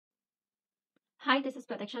Hi, this is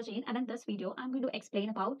Pratiksha Jain, and in this video, I'm going to explain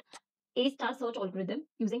about A star search algorithm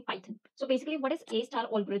using Python. So basically, what is A star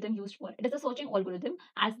algorithm used for? It is a searching algorithm,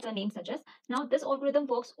 as the name suggests. Now, this algorithm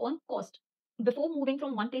works on cost. Before moving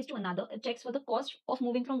from one place to another, it checks for the cost of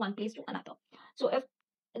moving from one place to another. So if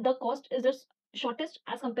the cost is the shortest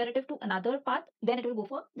as comparative to another path, then it will go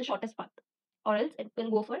for the shortest path, or else it will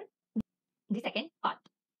go for the second path.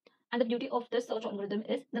 And the beauty of this search algorithm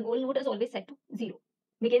is the goal node is always set to 0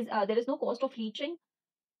 because there is no cost of reaching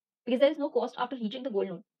because there is no cost after reaching the goal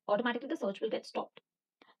node. Automatically, the search will get stopped.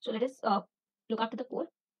 So let us look after the code.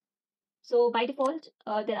 So by default,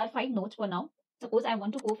 there are 5 nodes for now. Suppose I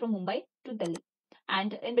want to go from Mumbai to Delhi,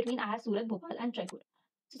 and in between I have Surat, Bhopal, and Jaipur.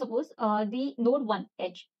 So suppose the node one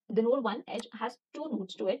edge has 2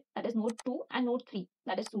 nodes to it, that is node 2 and node 3,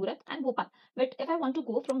 that is Surat and Bhopal. But if I want to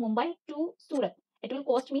go from Mumbai to Surat, it will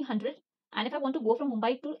cost me 100. And if I want to go from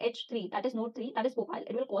Mumbai to edge 3, that is node 3, that is Bhopal,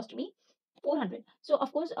 it will cost me 400. So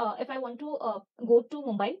of course, if I want to go to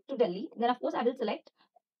Mumbai to Delhi, then of course I will select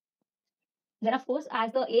then of course,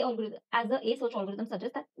 as the A search algorithm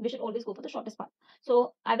suggests that we should always go for the shortest path.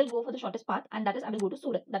 So I will go for the shortest path, and that is I will go to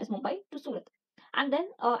Surat, that is Mumbai to Surat. And then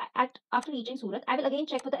at after reaching Surat, I will again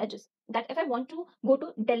check for the edges. That if I want to go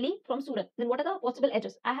to Delhi from Surat, then what are the possible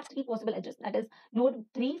edges? I have 3 possible edges. That is node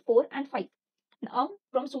 3, 4, and 5. Now,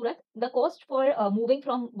 from Surat, the cost for moving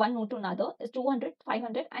from one node to another is 200,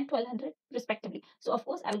 500, and 1200 respectively. So, of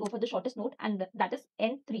course, I will go for the shortest node, and that is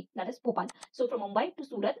N3, that is Bhopal. So, from Mumbai to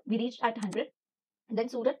Surat, we reached at 100. Then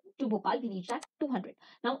Surat to Bhopal, we reached at 200.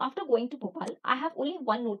 Now, after going to Bhopal, I have only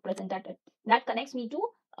one node present at it. That connects me to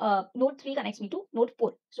node 3 connects me to node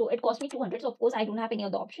 4. So it cost me 200. So of course, I don't have any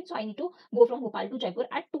other option. So I need to go from Bhopal to Jaipur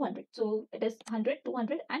at 200. So it is 100,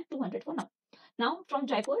 200, and 200 for now. Now from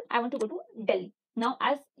Jaipur, I want to go to Delhi. Now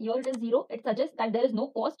as here it is 0, it suggests that there is no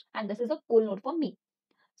cost and this is a goal node for me.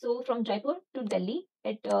 So from Jaipur to Delhi,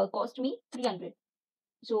 it cost me 300.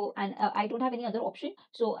 So, and I don't have any other option.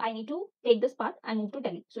 So I need to take this path and move to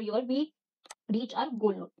Delhi. So here we reach our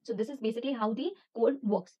goal node. So this is basically how the code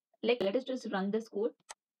works. Like let us just run this code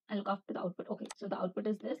and look after the output. Okay, so the output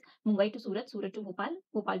is this: Mumbai to Surat, Surat to Bhopal,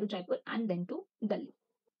 Bhopal to Jaipur, and then to Delhi.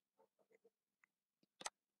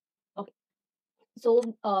 Okay, so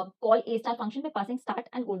call A star function by passing start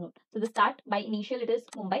and goal node. So the start by initial it is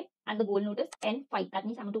Mumbai and the goal node is N5. That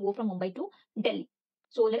means I'm going to go from Mumbai to Delhi.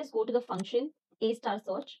 So let us go to the function A star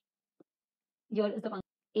search. Here is the function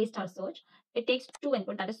A star search. It takes 2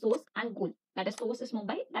 input, that is source and goal. That is source is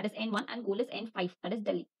Mumbai, that is N1, and goal is N5, that is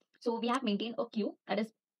Delhi. So we have maintained a queue that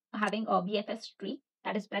is having a BFS tree,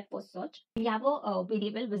 that is breadth first search. We have a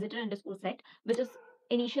variable visitor underscore set, which is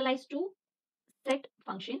initialized to set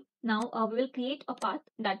function. Now we will create a path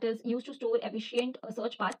that is used to store efficient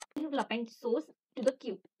search path. We will append source to the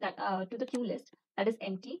queue to the queue list, that is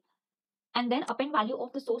empty, and then append value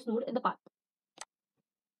of the source node in the path.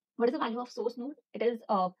 What is the value of source node? It is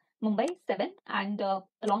Mumbai 7 and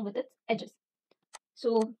along with its edges.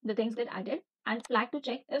 So the things get added and flag to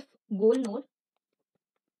check if the goal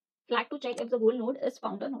node is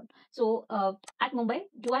found or not. So at Mumbai,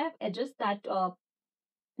 do I have edges that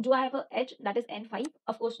do I have an edge that is N5?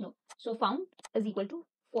 Of course no. So found is equal to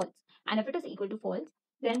false. And if it is equal to false,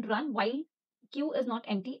 then run while queue is not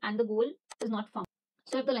empty and the goal is not found.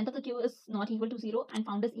 So if the length of the queue is not equal to 0 and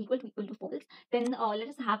found is equal to false, then let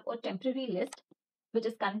us have a temporary list which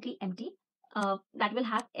is currently empty that will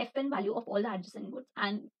have fn value of all the adjacent nodes.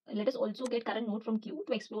 And let us also get current node from queue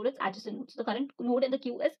to explore its adjacent nodes. The current node in the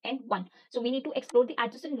queue is n1. So we need to explore the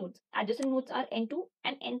adjacent nodes. Adjacent nodes are n2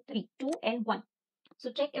 and n3, 2 and 1.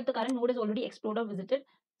 So check if the current node is already explored or visited.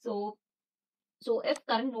 So if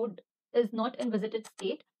current node is not in visited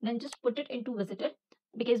state, then just put it into visited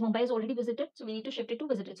because Mumbai is already visited. So we need to shift it to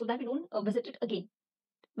visited so that we don't visit it again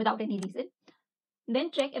without any reason. Then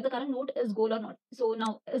check if the current node is goal or not. So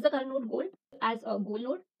now is the current node goal as a goal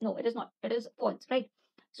node? No, it is not. It is false, right?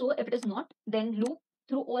 So if it is not, then loop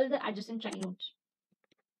through all the adjacent child nodes.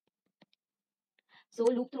 So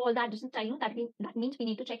loop through all the adjacent child nodes. That means we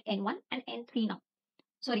need to check N1 and N3 now.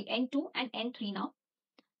 Sorry, N2 and N3 now.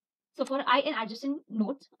 So for I in adjacent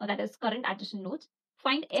nodes, that is current adjacent nodes,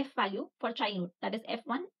 find f value for child node, that is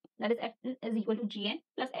f1, that is fn is equal to gn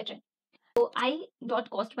plus hn. So I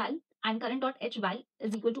dot cost val and current dot h val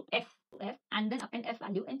is equal to f and then append f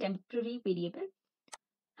value in temporary variable.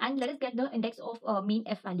 And let us get the index of mean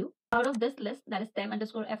f value. Out of this list, that is temp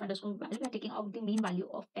underscore f underscore val, we are taking out the mean value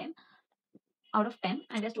of temp out of temp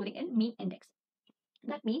and we are storing in mean index.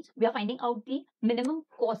 That means we are finding out the minimum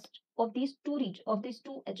cost of these two edges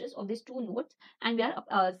of these two nodes, and we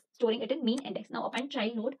are storing it in mean index. Now append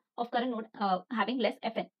child node of current node having less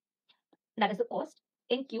fn, that is the cost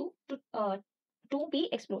in queue to to be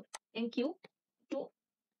explored. In queue to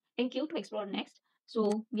in queue to explore next.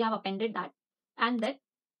 So we have appended that, and then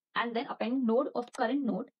append node of current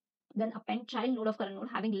node, then append child node of current node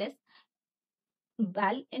having less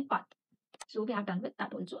val in path. So we have done with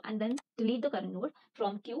that also, and then delete the current node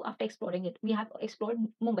from queue after exploring it. We have explored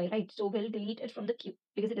Mumbai, right? So we'll delete it from the queue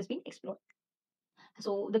because it is being explored.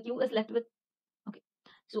 So the queue is left with okay.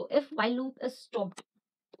 So if while loop is stopped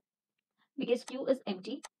because queue is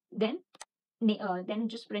empty, then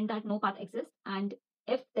just print that no path exists, and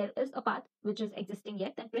if there is a path which is existing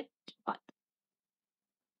yet, then print path.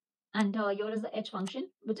 And here is the edge function,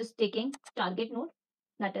 which is taking target node,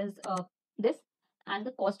 that is this, and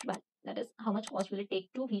the cost value, that is how much cost will it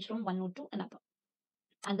take to reach from one node to another.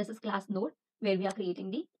 And this is class node, where we are creating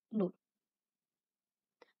the node.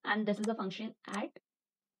 And this is a function add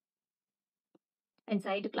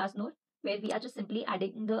inside class node, where we are just simply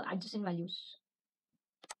adding the adjacent values.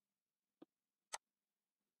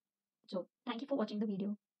 So thank you for watching the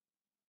video.